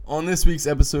On this week's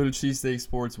episode of Cheesesteak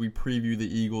Sports, we preview the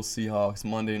Eagles-Seahawks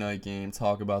Monday night game,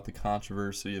 talk about the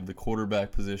controversy of the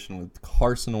quarterback position with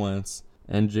Carson Wentz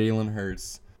and Jalen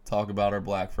Hurts, talk about our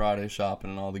Black Friday shopping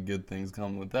and all the good things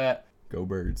coming with that. Go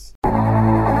Birds. Yo,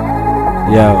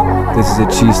 this is a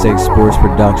Cheesesteak Sports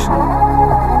production.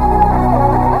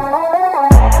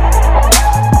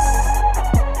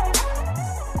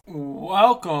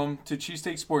 Welcome to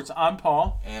Cheesesteak Sports. I'm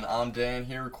Paul. And I'm Dan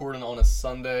here recording on a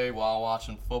Sunday while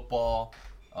watching football.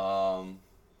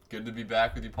 Good to be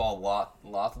back with you, Paul. A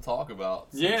lot to talk about.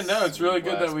 Yeah, no, it's really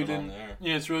good that we didn't.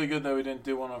 Yeah, it's really good that we didn't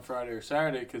do one on Friday or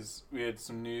Saturday because we had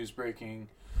some news breaking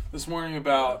this morning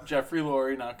about Jeffrey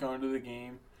Lurie not going to the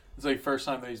game. It's like first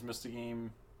time that he's missed a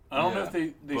game. I don't know if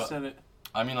they said it.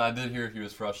 I mean, I did hear he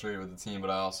was frustrated with the team,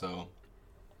 but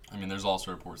there's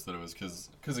also reports that it was because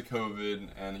of COVID,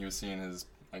 and he was seeing his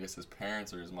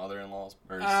parents or his mother-in-law's.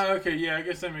 Okay, yeah, I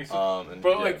guess that makes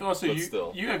sense.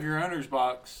 You have your owner's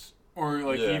box, or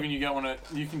even you get one.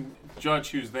 You can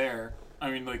judge who's there.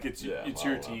 I mean, it's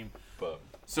your team. But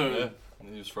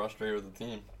he was frustrated with the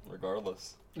team,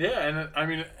 regardless. Yeah, and I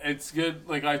mean, it's good.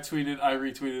 I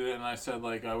retweeted it, and I said,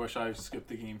 I wish I skipped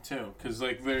the game, too. Because,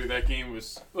 literally, that game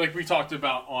was, we talked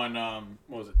about on,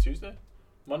 what was it, Tuesday?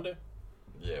 Monday?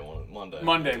 Yeah, Monday.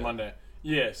 Monday.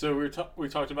 Yeah, so we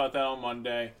talked about that on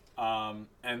Monday.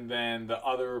 And then the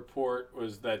other report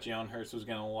was that Jalen Hurts was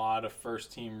getting a lot of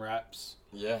first-team reps.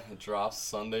 Yeah, it drops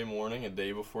Sunday morning, a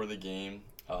day before the game,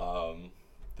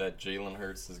 that Jalen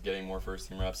Hurts is getting more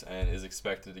first-team reps and is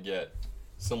expected to get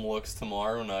some looks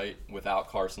tomorrow night without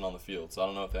Carson on the field. So I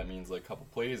don't know if that means a couple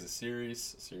plays, a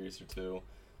series or two.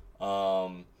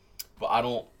 But I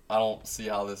don't see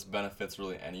how this benefits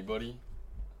really anybody.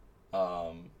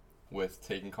 With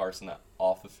taking Carson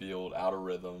off the field, out of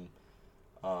rhythm.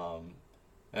 I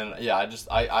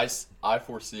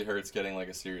foresee Hurts getting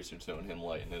a series or two and him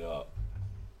lighting it up.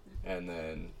 And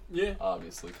then,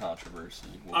 obviously, controversy.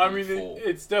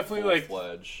 It's definitely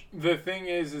full-fledged. The thing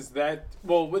is that,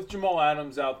 with Jamal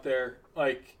Adams out there,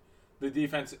 the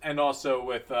defense, and also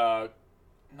with,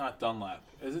 not Dunlap.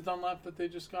 Is it Dunlap that they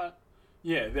just got?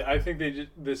 Yeah, I think the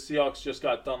Seahawks just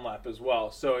got Dunlap as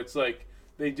well. So it's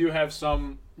they do have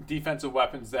some defensive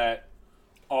weapons that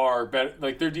are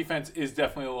better. Their defense is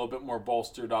definitely a little bit more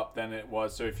bolstered up than it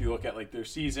was. So if you look at their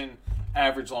season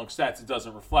average long stats, it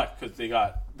doesn't reflect because they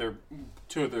got they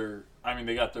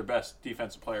got their best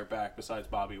defensive player back besides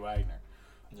Bobby Wagner.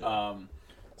 Yeah.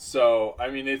 It's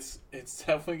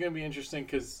definitely going to be interesting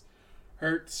because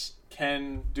Hurts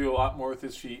can do a lot more with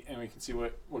his feet, and we can see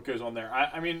what goes on there.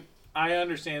 I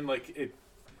understand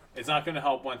it's not going to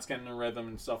help Wentz getting a rhythm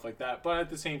and stuff like that, but at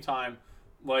the same time,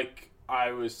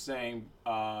 I was saying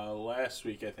last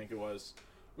week, I think it was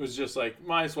just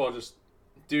might as well just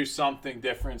do something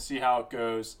different, see how it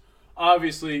goes.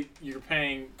 Obviously, you're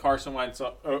paying Carson Wentz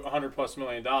 $100+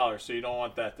 million, so you don't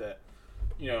want that to,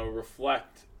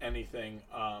 reflect anything.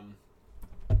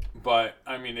 But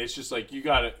it's just we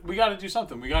got to do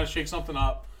something. We got to shake something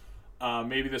up.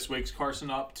 Maybe this wakes Carson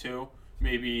up too.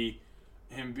 Maybe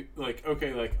him be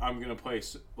I'm gonna play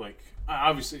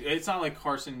obviously it's not like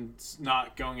Carson's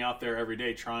not going out there every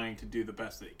day trying to do the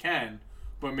best that he can,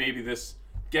 but maybe this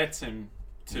gets him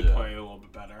to play a little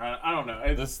bit better. I don't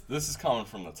know. This is coming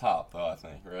from the top though, I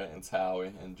think, right? It's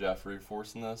Howie and Jeffrey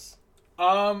forcing this.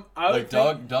 Doug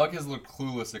has looked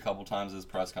clueless a couple times at his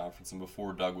press conference, and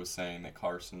before Doug was saying that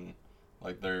Carson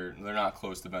they're not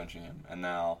close to benching him, and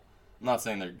now I'm not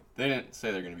saying they didn't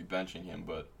say they're gonna be benching him,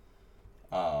 but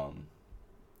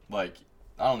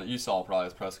I don't know, you saw probably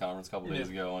his press conference a couple days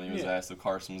ago when he was asked if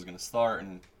Carson was going to start,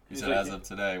 and he said as of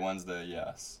today, Wednesday,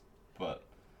 yes. But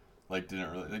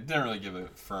didn't really give a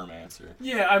firm answer.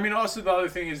 Yeah, also the other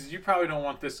thing is you probably don't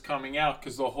want this coming out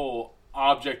because the whole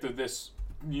object of this,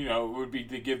 would be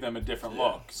to give them a different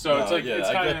look. So I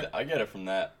get it from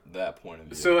that point of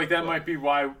view. So that might be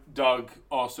why Doug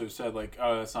also said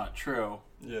oh, that's not true.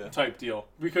 Yeah. Type deal,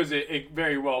 because it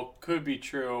very well could be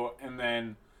true, and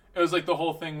then. It was the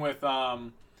whole thing with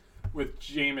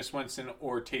Jameis Winston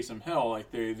or Taysom Hill.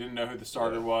 They didn't know who the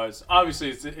starter was. Obviously,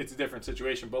 it's a different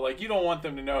situation, but you don't want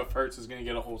them to know if Hurts is going to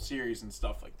get a whole series and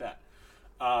stuff like that.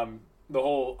 The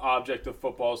whole object of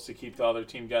football is to keep the other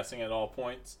team guessing at all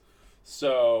points.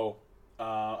 So,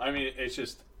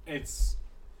 it's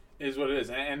what it is,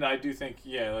 and I do think,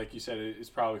 like you said, it's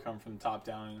probably coming from the top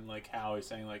down, and Howie's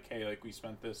saying hey, we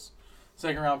spent this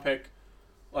second round pick.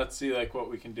 Let's see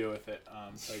what we can do with it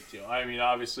type deal.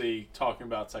 Obviously, talking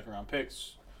about second-round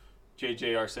picks,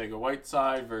 J.J.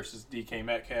 Arcega-Whiteside versus DK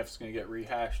Metcalf is going to get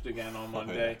rehashed again on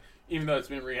Monday, even though it's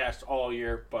been rehashed all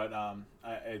year. But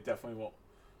it definitely will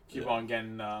keep on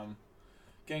getting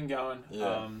getting going.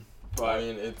 Yeah. But I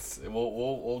mean,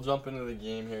 we'll jump into the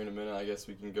game here in a minute. I guess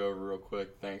we can go over real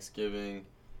quick. Thanksgiving.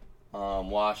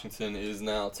 Washington is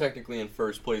now technically in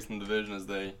first place in the division as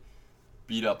they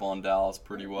beat up on Dallas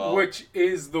pretty well. which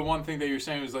is the one thing that you're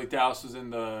saying was like Dallas was in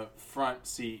the front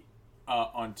seat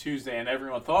on Tuesday, and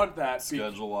everyone thought that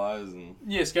schedule-wise and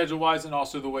schedule-wise, and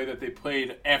also the way that they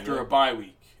played after a bye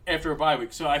week.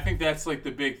 So I think that's like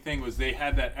the big thing was they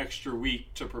had that extra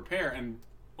week to prepare, and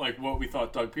like what we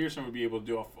thought Doug Pearson would be able to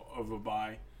do off of a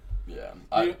bye. Yeah, You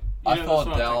I know, thought that's what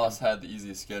I'm Dallas had the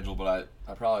easiest schedule, but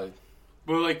I probably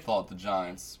But like, thought the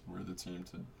Giants were the team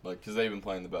to because they've been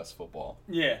playing the best football.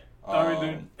 yeah.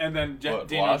 And then but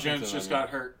Daniel Washington, Jones just I mean, got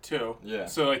hurt too. Yeah.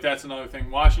 So like that's another thing.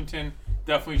 Washington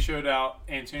definitely showed out.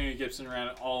 Antonio Gibson ran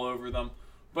it all over them.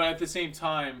 But at the same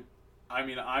time, I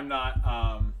mean, I'm not.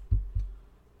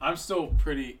 I'm still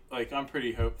pretty I'm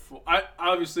pretty hopeful. I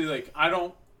obviously I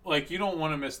don't you don't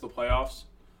want to miss the playoffs.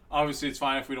 Obviously, it's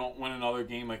fine if we don't win another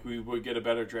game. Like we would get a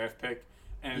better draft pick.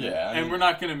 And, I mean, we're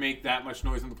not going to make that much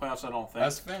noise in the playoffs, I don't think.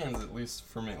 As fans, at least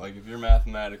for me, if you're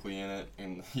mathematically in it,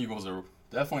 and the Eagles are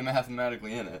definitely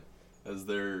mathematically in it, as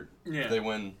if they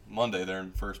win Monday, they're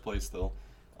in first place still.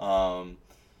 I'm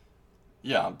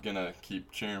gonna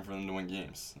keep cheering for them to win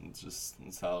games.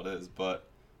 It's how it is. But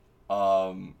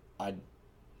going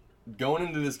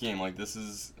into this game, this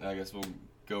is, I guess we'll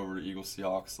go over to Eagles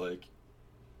Seahawks.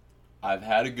 I've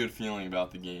had a good feeling about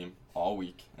the game all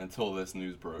week until this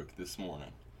news broke this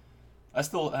morning. I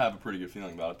still have a pretty good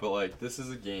feeling about it, but this is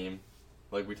a game,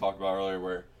 like we talked about earlier,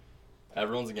 where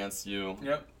everyone's against you.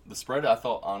 Yep. The spread I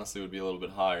thought honestly would be a little bit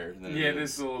higher than it is.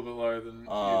 This is a little bit lower than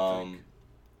you'd think.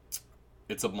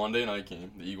 It's a Monday night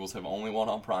game. The Eagles have only won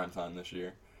on primetime this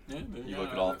year. Yeah, you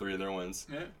look at all three of their wins.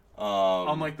 Yeah.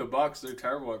 Unlike the Bucks, they're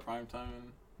terrible at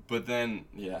primetime. But then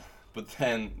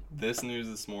this news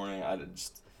this morning,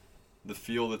 the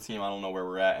feel of the team, I don't know where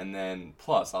we're at, and then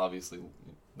plus obviously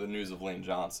the news of Lane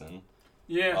Johnson.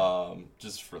 Yeah.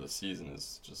 Just for the season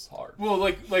is just hard. Well,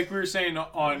 like we were saying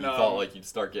on. You thought you'd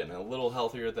start getting a little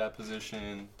healthier at that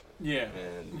position. Yeah.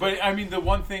 And, but I mean, the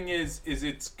one thing is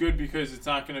it's good because it's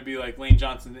not going to be like Lane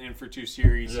Johnson in for 2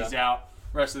 series. Yeah. He's out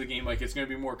rest of the game. It's going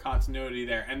to be more continuity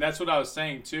there, and that's what I was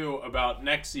saying too about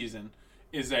next season.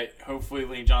 Is that hopefully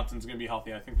Lane Johnson's going to be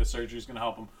healthy. I think the surgery is going to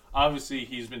help him. Obviously,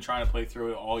 he's been trying to play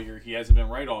through it all year. He hasn't been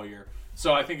right all year.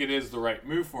 So I think it is the right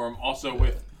move for him. Also,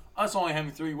 with us only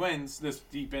having 3 wins this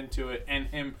deep into it and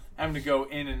him having to go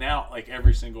in and out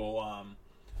every single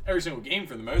game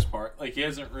for the most part. He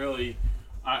hasn't really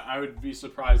 – I would be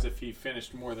surprised if he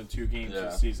finished more than 2 games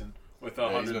this season with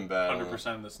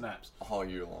 100% of the snaps. All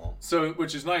year long. So,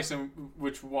 which is nice, and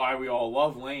why we all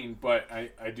love Lane, but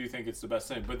I do think it's the best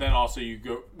thing. But then also you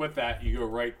go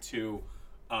right to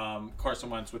Carson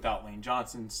Wentz without Lane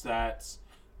Johnson's stats,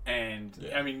 and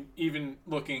I mean even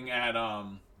looking at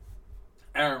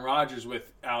Aaron Rodgers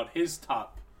without his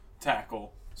top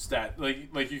tackle stat,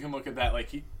 like you can look at that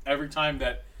every time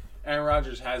that Aaron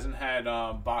Rodgers hasn't had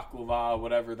Baklava,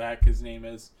 whatever the heck his name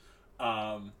is.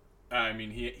 I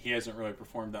mean, he hasn't really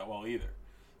performed that well either.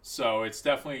 So it's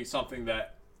definitely something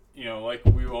that, like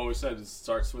we always said, it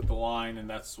starts with the line, and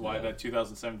that's why that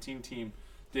 2017 team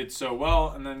did so well.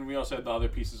 And then we also had the other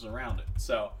pieces around it.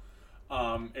 So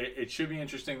it should be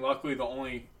interesting. Luckily, the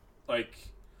only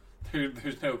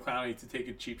there's no Clowney to take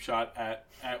a cheap shot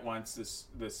at Wentz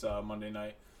this Monday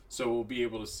night. So we'll be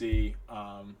able to see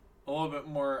a little bit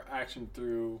more action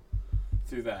through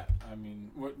that. I mean,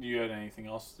 do you have anything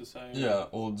else to say? Yeah,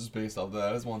 well, just based off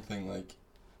that, that's one thing,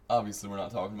 obviously we're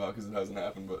not talking about because it hasn't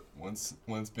happened, but once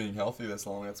being healthy this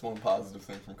long, that's one positive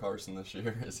thing from Carson this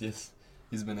year is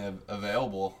he's been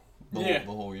available the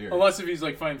whole year. Unless if he's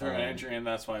fighting through an injury, and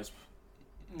that's why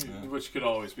which could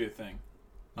always be a thing.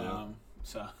 Yeah.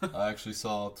 So I actually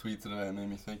saw a tweet today that made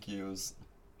me think he was,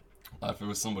 if it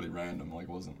was somebody random,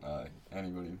 wasn't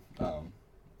anybody,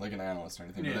 an analyst or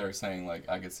anything, but they were saying,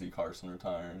 I could see Carson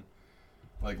retiring,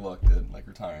 Luck did,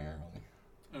 retiring early.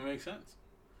 It makes sense.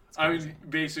 I mean,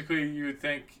 basically, you would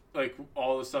think,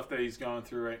 all the stuff that he's going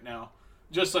through right now,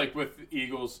 just with the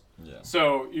Eagles. Yeah.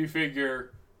 So you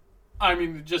figure, I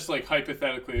mean, just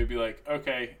hypothetically, it'd be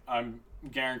okay, I'm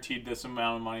guaranteed this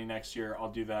amount of money next year,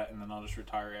 I'll do that, and then I'll just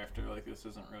retire after. This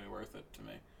isn't really worth it to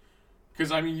me.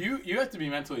 Because, I mean, you have to be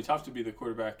mentally tough to be the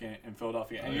quarterback in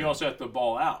Philadelphia, and you also have to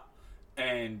ball out.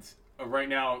 And right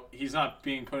now, he's not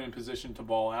being put in position to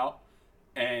ball out.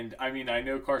 And, I mean, I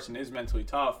know Carson is mentally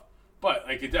tough, but,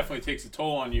 it definitely takes a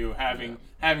toll on you having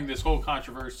this whole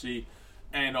controversy,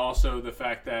 and also the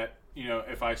fact that,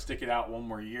 if I stick it out one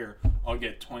more year, I'll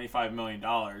get $25 million.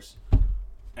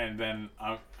 And then,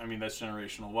 I mean, that's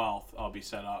generational wealth. I'll be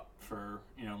set up for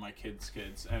my kids'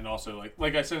 and also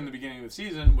like I said in the beginning of the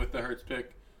season with the Hurts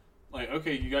pick, like,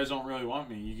 okay, you guys don't really want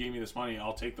me. You gave me this money.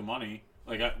 I'll take the money.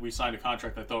 Like, we signed a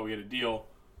contract. I thought we had a deal.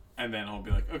 And then I'll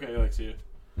be like, okay, like, see you.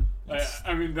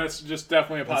 I mean, that's just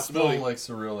definitely a possibility. It's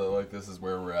still, like, surreal that, like, this is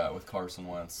where we're at with Carson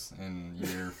Wentz in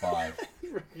year 5.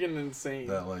 Freaking insane.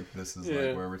 That, like, this is,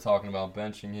 like, where we're talking about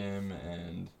benching him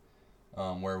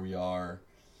and where we are.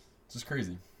 It's just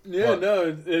crazy. Yeah,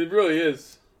 no, it really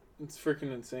is. It's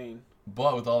freaking insane.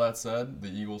 But with all that said, the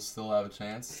Eagles still have a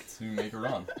chance to make a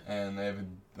run. And they have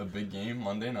a big game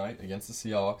Monday night against the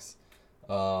Seahawks.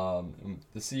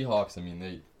 The Seahawks, I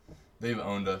mean, they've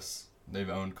owned us. They've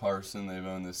owned Carson. They've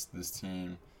owned this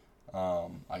team.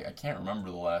 I can't remember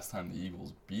the last time the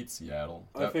Eagles beat Seattle.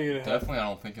 Definitely, I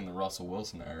don't think in the Russell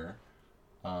Wilson era.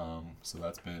 So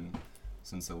that's been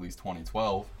since at least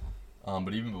 2012.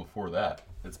 But even before that,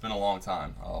 it's been a long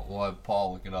time. We'll have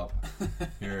Paul look it up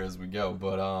here as we go.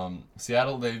 But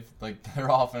Seattle, their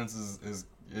offense is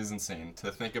insane.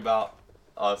 To think about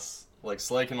us, like,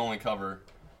 Slay can only cover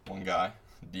one guy,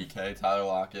 DK, Tyler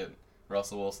Lockett,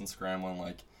 Russell Wilson scrambling.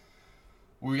 Like,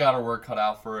 we got our work cut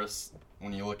out for us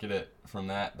when you look at it from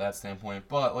that standpoint.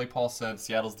 But like Paul said,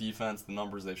 Seattle's defense, the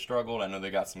numbers they've struggled. I know they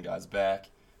got some guys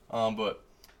back, but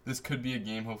this could be a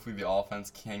game. Hopefully, the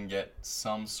offense can get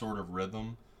some sort of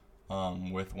rhythm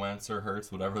with Wentz or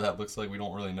Hurts, whatever that looks like. We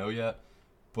don't really know yet,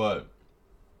 but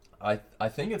I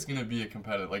think it's gonna be a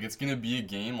competitive. Like, it's gonna be a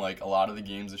game like a lot of the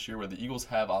games this year where the Eagles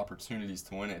have opportunities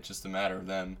to win it. It's just a matter of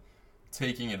them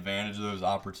taking advantage of those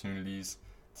opportunities,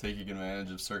 taking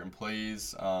advantage of certain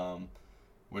plays,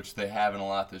 which they haven't a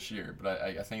lot this year. But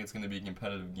I think it's going to be a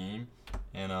competitive game.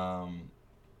 And,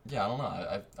 yeah, I don't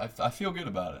know. I feel good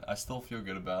about it. I still feel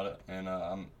good about it. And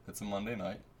it's a Monday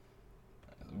night.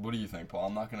 What do you think, Paul?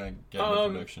 I'm not going to get into a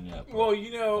prediction yet. But, well,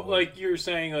 like you were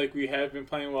saying, like, we have been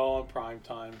playing well on prime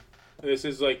time. This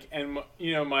is, like, and,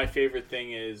 my favorite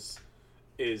thing is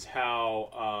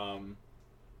how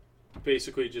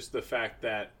basically just the fact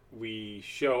that we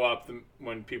show up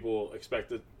when people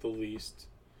expect it the least.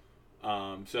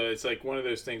 So it's like one of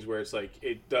those things where it's like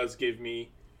it does give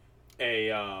me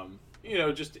a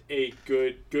just a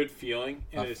good feeling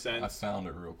in a sense. I found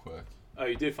it real quick. Oh,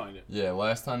 you did find it? Yeah,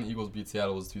 last time the Eagles beat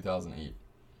Seattle was 2008.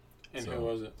 And who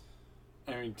was it?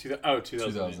 I mean, 2008.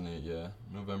 2008, yeah.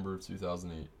 November of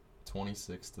 2008.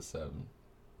 26-7.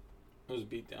 It was a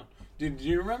beatdown. Dude, do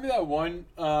you remember that one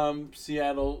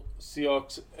Seattle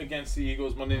Seahawks against the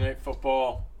Eagles Monday Night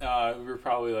Football? We were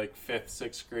probably like 5th,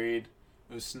 6th grade.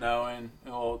 It was snowing,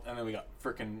 and then we got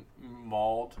freaking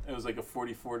mauled. It was like a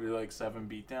 44-7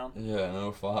 beatdown. Yeah,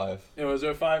 in 05. It was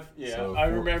 05? Yeah, so I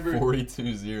remember.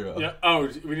 42-0. Yeah. Oh,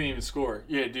 we didn't even score.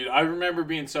 Yeah, dude, I remember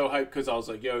being so hyped because I was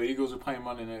like, yo, the Eagles are playing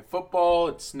Monday Night Football.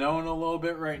 It's snowing a little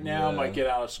bit right now. Yeah. Might get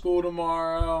out of school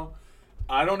tomorrow.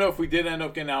 I don't know if we did end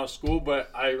up getting out of school, but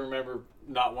I remember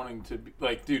not wanting to be,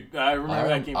 like, dude, I remember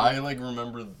that game. I, like,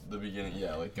 remember the beginning,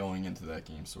 yeah, like, going into that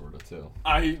game, sort of, too.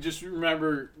 I just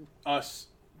remember us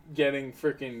getting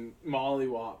freaking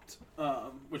mollywopped,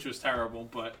 which was terrible,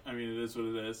 but, I mean, it is what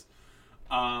it is.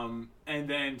 And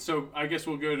then, so, I guess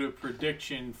we'll go to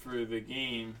prediction for the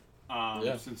game,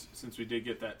 since we did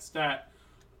get that stat.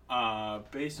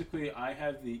 Basically, I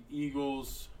have the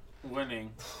Eagles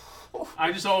winning.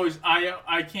 I just always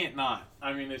I can't not.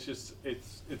 I mean, it's just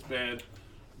it's bad,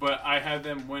 but I have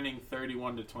them winning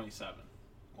 31-27.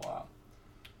 Wow,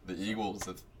 the Eagles.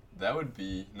 That would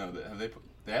be no.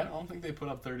 I don't think they put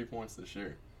up 30 points this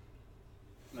year.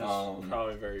 That's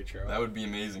probably very true. That would be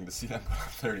amazing to see them put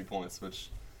up 30 points, which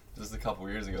just a couple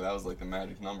years ago that was like the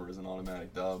magic number, as an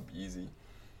automatic dub, easy.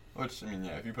 Which, I mean,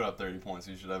 yeah, if you put up 30 points,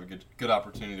 you should have a good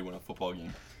opportunity to win a football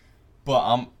game.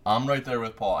 But I'm right there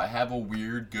with Paul. I have a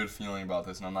weird good feeling about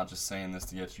this, and I'm not just saying this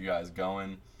to get you guys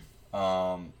going.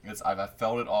 I've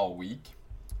felt it all week.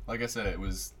 Like I said,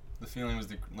 the feeling was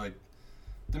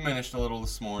diminished a little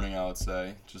this morning, I would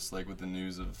say, just like with the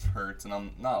news of Hurts. And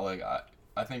I'm not like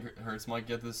I think Hurts might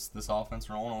get this offense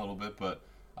rolling a little bit, but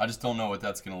I just don't know what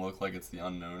that's going to look like. It's the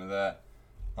unknown of that.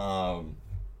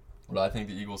 But I think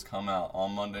the Eagles come out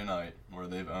on Monday night, where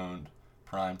they've owned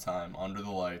prime time, under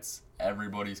the lights.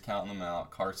 Everybody's counting them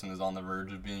out. Carson is on the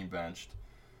verge of being benched.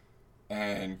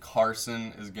 And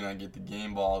Carson is going to get the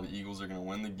game ball. The Eagles are going to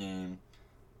win the game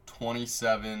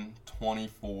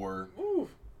 27-24. Ooh.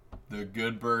 The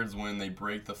good Birds win. They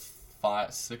break the 5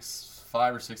 or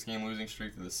 6 game losing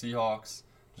streak to the Seahawks,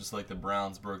 just like the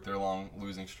Browns broke their long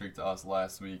losing streak to us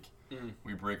last week.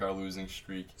 We break our losing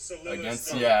streak against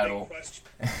Seattle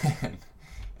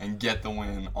and get the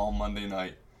win on Monday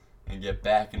night. and get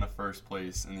back into first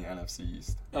place in the NFC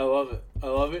East. I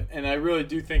love it, and I really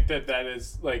do think that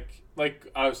is like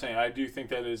I was saying. I do think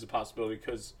that is a possibility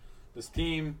because this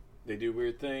team, they do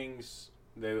weird things.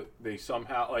 They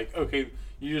somehow like, okay,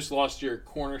 you just lost your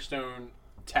cornerstone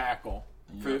tackle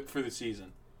for the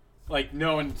season. Like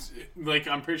no one's like,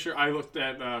 I'm pretty sure I looked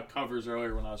at covers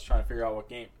earlier when I was trying to figure out what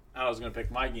game I was going to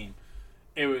pick my game.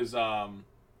 It was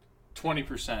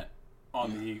 20%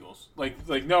 on the Eagles.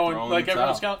 Like no one, like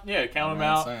everyone's count them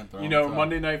out.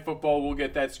 Monday Night Football will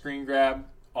get that screen grab.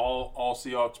 All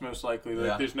Seahawks most likely.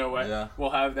 Like there's no way we'll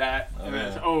have that. And then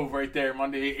it's right there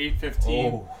Monday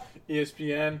 8:15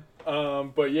 ESPN.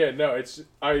 But yeah, no, it's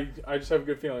I just have a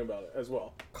good feeling about it as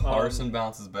well. Carson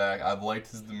bounces back. I've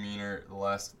liked his demeanor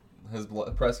his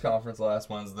press conference last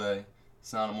Wednesday.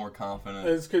 Sounded more confident.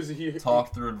 It's because he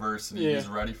talked through adversity. Yeah. He's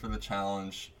ready for the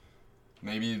challenge.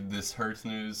 Maybe this Hurts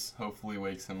news hopefully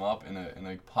wakes him up in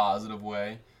a positive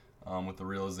way, with the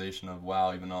realization of,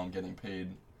 wow, even though I'm getting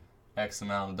paid X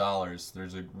amount of dollars,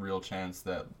 there's a real chance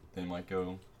that they might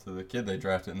go to the kid they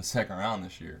drafted in the second round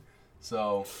this year.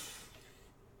 So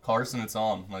Carson, it's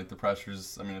on. Like the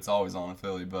pressure's, it's always on in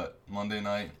Philly, but Monday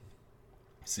night,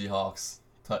 Seahawks.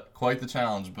 Quite the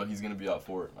challenge, but he's going to be up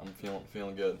for it. I'm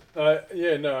feeling good. I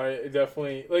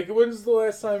definitely. Like, when's the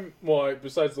last time,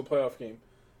 besides the playoff game,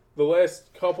 the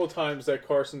last couple times that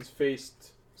Carson's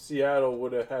faced Seattle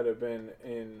would have had to been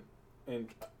in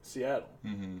Seattle.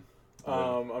 Mm-hmm.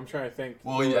 I'm trying to think.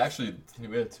 Well, we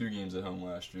had 2 games at home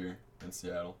last year in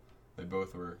Seattle. They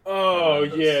both were. Oh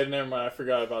yeah, never mind. I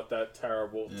forgot about that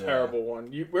terrible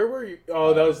one. Where were you?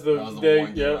 Oh, that was the one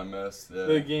game I missed. Yeah.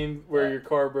 The game where your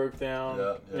car broke down.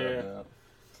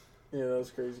 Yeah, that was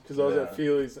crazy because I was at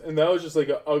Feely's and that was just like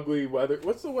an ugly weather.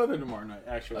 What's the weather tomorrow night?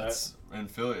 Actually, in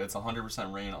Philly, it's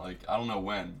 100% rain. Like I don't know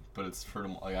when, but it's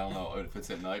I don't know if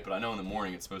it's at night, but I know in the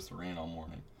morning it's supposed to rain all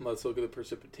morning. Let's look at the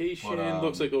precipitation.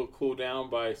 Looks like it'll cool down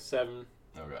by 7.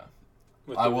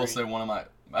 Okay. I will say one of my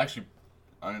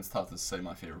it's tough to say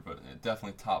my favorite, but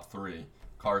definitely top 3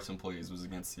 Carson plays was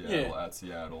against Seattle at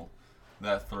Seattle.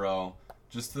 That throw.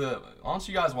 Why don't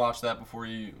you guys watch that before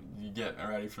you get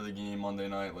ready for the game Monday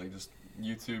night? Like just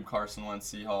YouTube Carson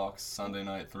Wentz Seahawks Sunday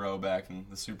night throw back in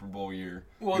the Super Bowl year.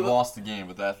 Well, we lost the game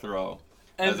with that throw.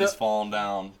 And he's fallen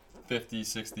down 50,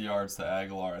 60 yards to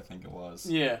Aguilar, I think it was.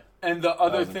 Yeah. And the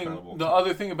other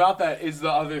thing about that is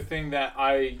the other thing that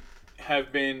I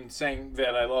have been saying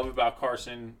that I love about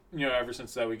Carson, ever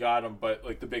since that we got him, but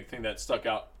like the big thing that stuck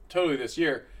out totally this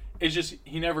year is just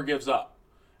he never gives up.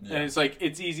 Yeah. And it's like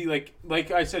it's easy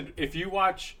like I said, if you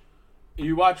watch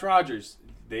Rodgers,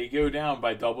 they go down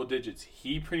by double digits.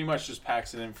 He pretty much just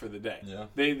packs it in for the day. Yeah.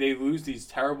 They lose these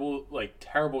terrible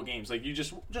games. Like you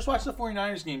just watch the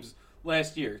 49ers games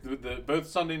last year. Both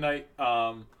Sunday night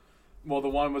the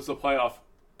one was the playoff.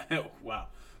 Wow.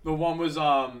 The one was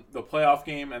the playoff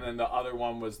game, and then the other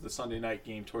one was the Sunday night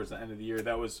game towards the end of the year.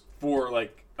 That was for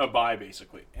like a bye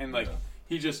basically, and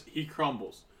he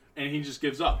crumbles and he just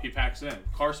gives up. He packs it in.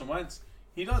 Carson Wentz,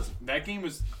 he doesn't. That game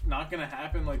was not going to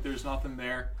happen. Like there's nothing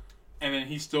there, and then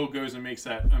he still goes and makes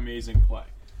that amazing play.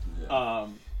 Yeah.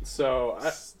 Still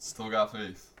got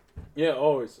faith. Yeah,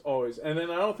 always, and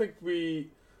then I don't think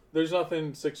there's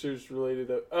nothing Sixers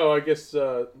related. I guess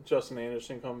Justin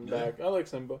Anderson coming back. I like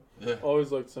Simba. Yeah.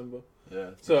 Always liked Simba.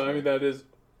 Yeah. So sure.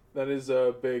 That is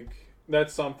a big.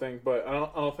 That's something, but I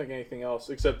don't think anything else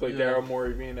except Daryl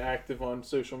Morey being active on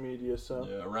social media.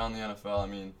 So around the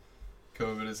NFL,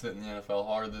 COVID is hitting the NFL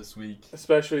hard this week.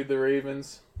 Especially the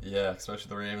Ravens. Yeah, especially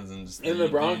the Ravens and just the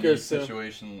Broncos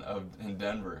situation in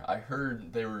Denver. I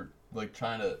heard they were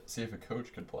trying to see if a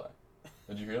coach could play.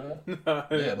 Did you hear that? No,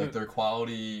 yeah, their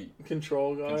quality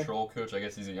control coach. I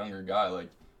guess he's a younger guy.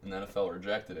 And the NFL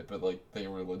rejected it, but they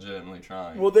were legitimately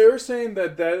trying. Well, they were saying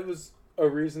that was a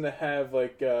reason to have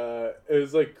it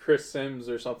was Chris Sims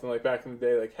or something back in the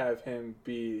day, have him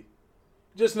be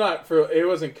just not for it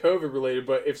wasn't COVID related,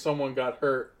 but if someone got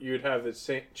hurt, you'd have the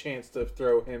same chance to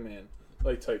throw him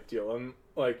in type deal. And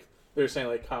they're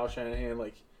saying Kyle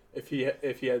Shanahan if he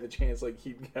had the chance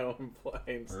he'd go and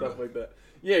play and stuff like that.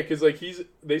 Yeah, because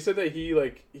they said that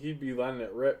he'd be letting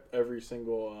it rip every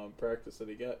single practice that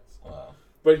he gets. Wow.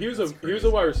 But he was a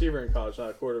wide receiver in college,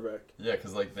 not a quarterback. Yeah,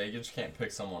 because they just can't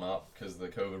pick someone up because the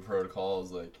COVID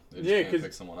protocols they just can't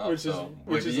pick someone up.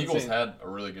 The Eagles had a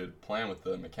really good plan with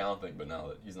the McCown thing, but now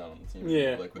that he's not on the team,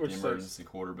 with the emergency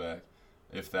quarterback,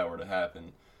 if that were to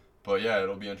happen. But yeah,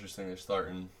 it'll be interesting. They're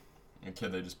starting a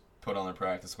kid they just put on their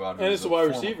practice squad, and it's a wide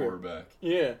receiver quarterback.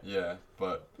 Yeah,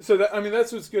 but so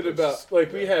that's what's good about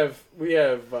we have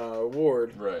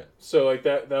Ward, right? So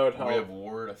that would help. We have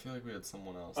Ward. I feel like we had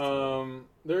someone else.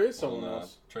 There is someone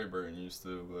else. Trey Burton used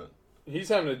to, but He's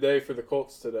having a day for the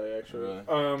Colts today, actually.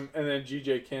 Really? And then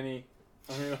G.J. Kinney.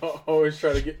 I mean, always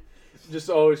try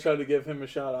to give him a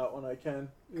shout out when I can.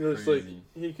 It's like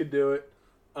he could do it.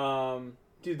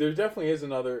 Dude, there definitely is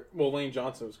another. Well, Lane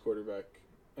Johnson was quarterback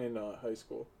in high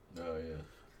school. Oh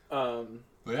yeah.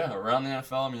 But yeah, around the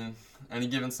NFL, I mean, any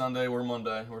given Sunday or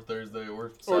Monday or Thursday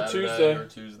or Saturday or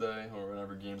Tuesday or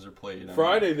whenever games are played.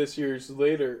 Friday this year is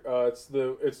later.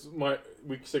 It's my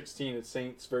week 16. It's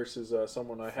Saints versus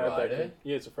someone I had Friday? that game.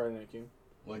 Yeah, it's a Friday night game.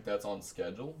 Like that's on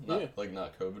schedule? Not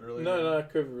not COVID related? No,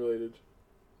 not COVID related.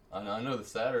 I know the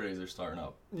Saturdays are starting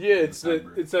up. Yeah, it's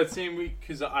that same week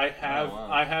because I have wow.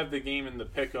 I have the game in the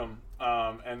Pick'em,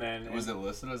 and then was it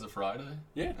listed as a Friday?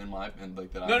 Yeah.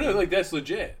 No, like that's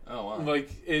legit. Oh wow.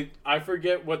 Like I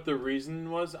forget what the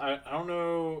reason was. I don't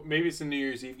know. Maybe it's a New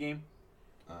Year's Eve game.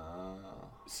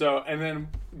 So and then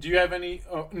do you have any?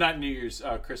 Oh, not New Year's,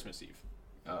 Christmas Eve.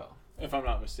 Oh. If I'm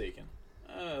not mistaken.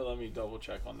 Let me double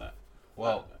check on that.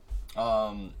 Well,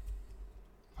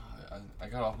 I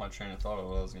got off my train of thought of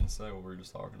what I was going to say, what we were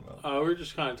just talking about. We were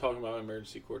just kind of talking about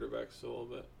emergency quarterbacks a little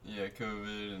bit. Yeah,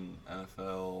 COVID and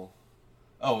NFL.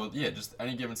 Oh, well, yeah, just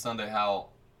any given Sunday, how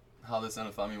this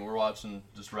NFL, I mean, we're watching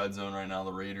just Red Zone right now,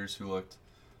 the Raiders who looked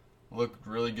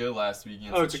really good last week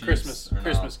against it's the a Chiefs,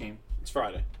 Christmas game. It's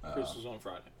Friday. Christmas on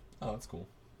Friday. Oh, that's cool.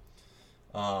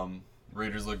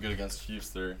 Raiders look good against Chiefs.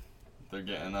 They're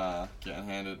getting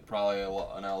handed probably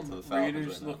an L to the Falcons.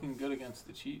 Raiders looking good against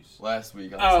the Chiefs. Last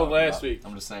week. Last week.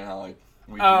 I'm just saying how like.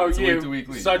 Week-to-week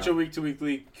league. Such a week-to-week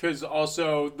league. Because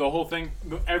also the whole thing,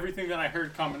 everything that I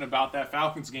heard coming about that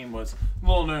Falcons game was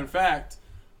little known fact.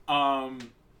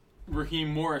 Raheem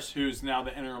Morris, who's now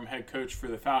the interim head coach for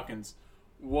the Falcons,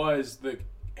 was the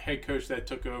head coach that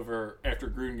took over after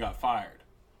Gruden got fired.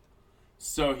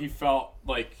 So he felt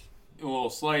like a little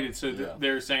slighted. So they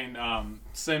were saying,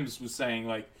 Sims was saying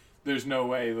like, there's no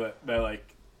way that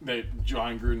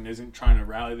John Gruden isn't trying to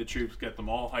rally the troops, get them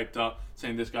all hyped up,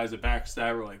 saying this guy's a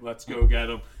backstabber, like let's go get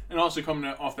him, and also coming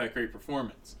off that great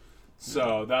performance.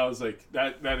 So that was like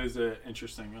that is an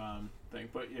interesting thing.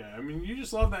 But yeah, I mean, you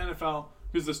just love the NFL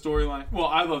because the storyline. Well,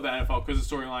 I love the NFL because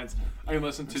the storylines. I can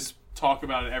listen to talk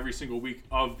about it every single week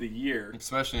of the year,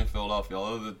 especially in Philadelphia.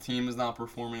 Although the team is not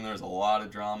performing, there's a lot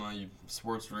of drama.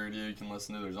 Sports radio you can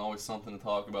listen to. There's always something to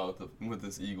talk about with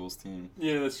this Eagles team.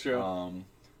 Yeah, that's true.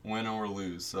 Win or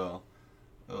lose, so.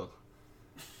 Ugh.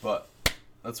 But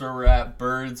that's where we're at.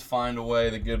 Birds find a way.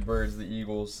 The good Birds, the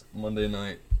Eagles, Monday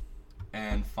night,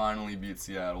 and finally beat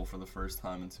Seattle for the first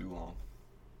time in too long.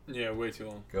 Yeah, way too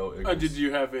long. Go Eagles. Did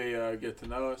you have a get to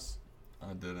know us?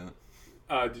 I didn't.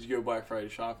 Did you go Black Friday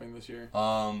shopping this year?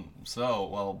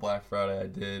 Black Friday I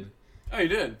did. Oh, you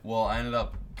did? Well, I ended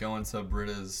up going to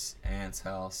Britta's aunt's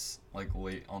house like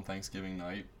late on Thanksgiving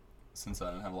night since I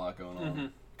didn't have a lot going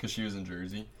on because she was in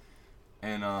Jersey.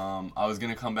 And I was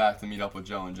going to come back to meet up with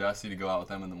Joe and Jesse to go out with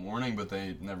them in the morning, but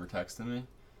they never texted me.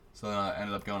 So then I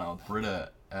ended up going out with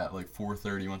Britta at like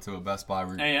 4:30, went to a Best Buy.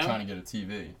 We were trying to get a TV.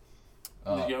 Did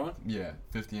you get one? Yeah,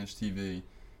 50-inch TV.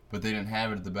 But they didn't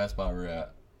have it at the Best Buy we were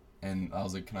at. And I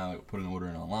was like, can I put an order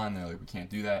in online? They're like, we can't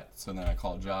do that. So then I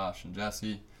called Josh and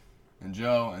Jesse and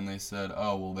Joe, and they said,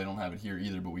 oh, well, they don't have it here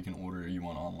either, but we can order you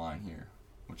one online here.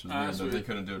 Which is weird that they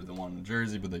couldn't do it at the one in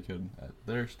Jersey, but they could at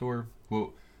their store.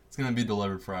 Well, it's going to be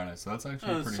delivered Friday, so that's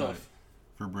actually pretty high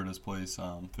for Britta's place,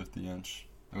 50-inch.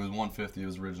 It was $150. It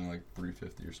was originally like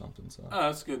 $350 or something. So. Oh,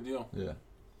 that's a good deal. Yeah.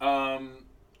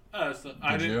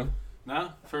 Did you?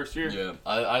 No, first year. Yeah,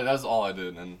 I that's all I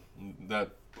did, and that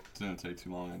didn't take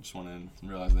too long. I just went in and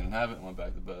realized they didn't have it and went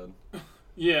back to bed.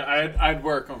 Yeah, I'd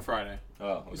work on Friday.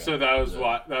 Oh, okay. So that was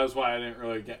why I didn't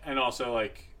really get, and also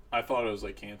like I thought it was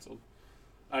like canceled.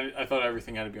 I thought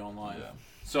everything had to be online. Yeah.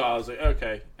 So I was like,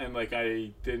 okay, and like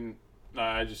I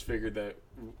just figured that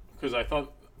because I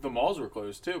thought the malls were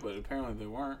closed too, but apparently they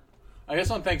weren't. I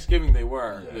guess on Thanksgiving they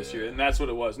were this year, and that's what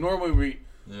it was. Normally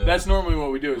that's normally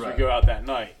what we do is we go out that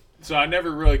night. So I never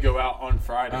really go out on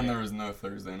Friday. And there was no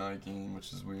Thursday night game,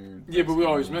 which is weird. Yeah, but we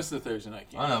always miss the Thursday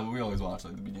night game. I know, but we always watch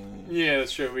like the beginning. Yeah,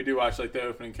 that's true. We do watch like the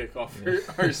opening kickoff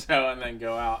or so, and then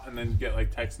go out and then get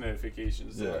like text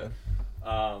notifications. Yeah.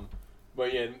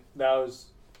 But yeah, that was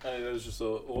just a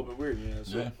little bit weird. You know,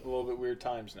 so a little bit weird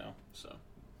times now. So.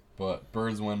 But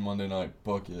Birds win Monday night.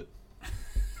 Book it.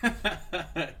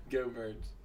 Go Birds.